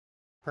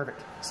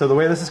Perfect. So the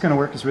way this is going to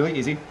work is really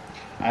easy.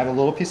 I have a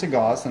little piece of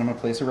gauze that I'm going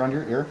to place around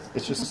your ear.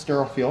 It's just a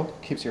sterile feel,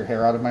 keeps your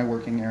hair out of my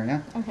working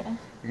area. Okay.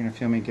 You're going to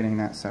feel me getting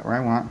that set where I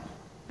want.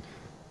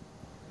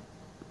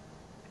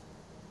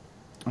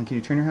 And can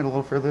you turn your head a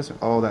little further?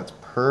 Oh, that's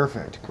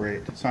perfect.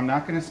 Great. So I'm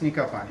not going to sneak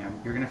up on you.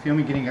 You're going to feel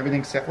me getting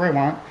everything set where I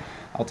want.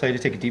 I'll tell you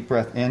to take a deep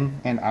breath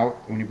in and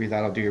out. When you breathe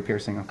out, I'll do your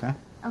piercing, okay?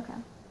 Okay.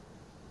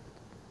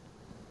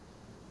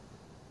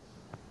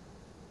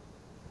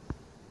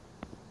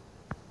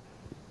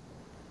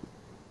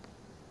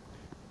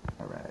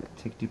 All right.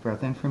 Take a deep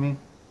breath in for me.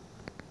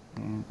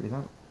 And breathe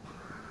out.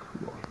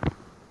 Cool.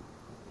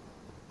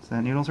 So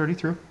that needle's already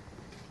through.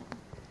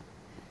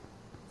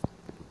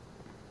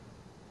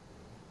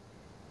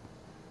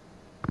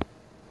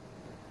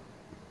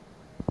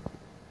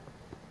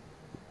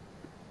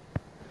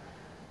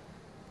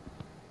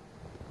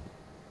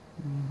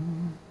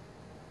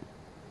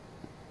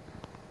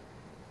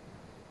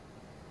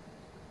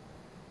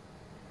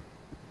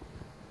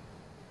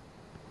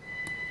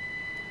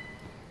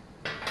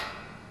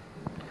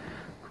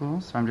 Cool,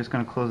 so I'm just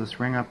going to close this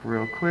ring up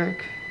real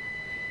quick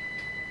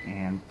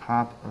and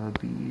pop a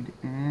bead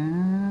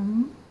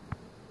in.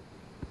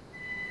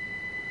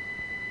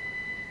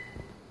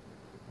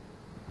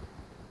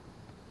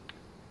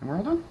 And we're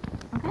all done.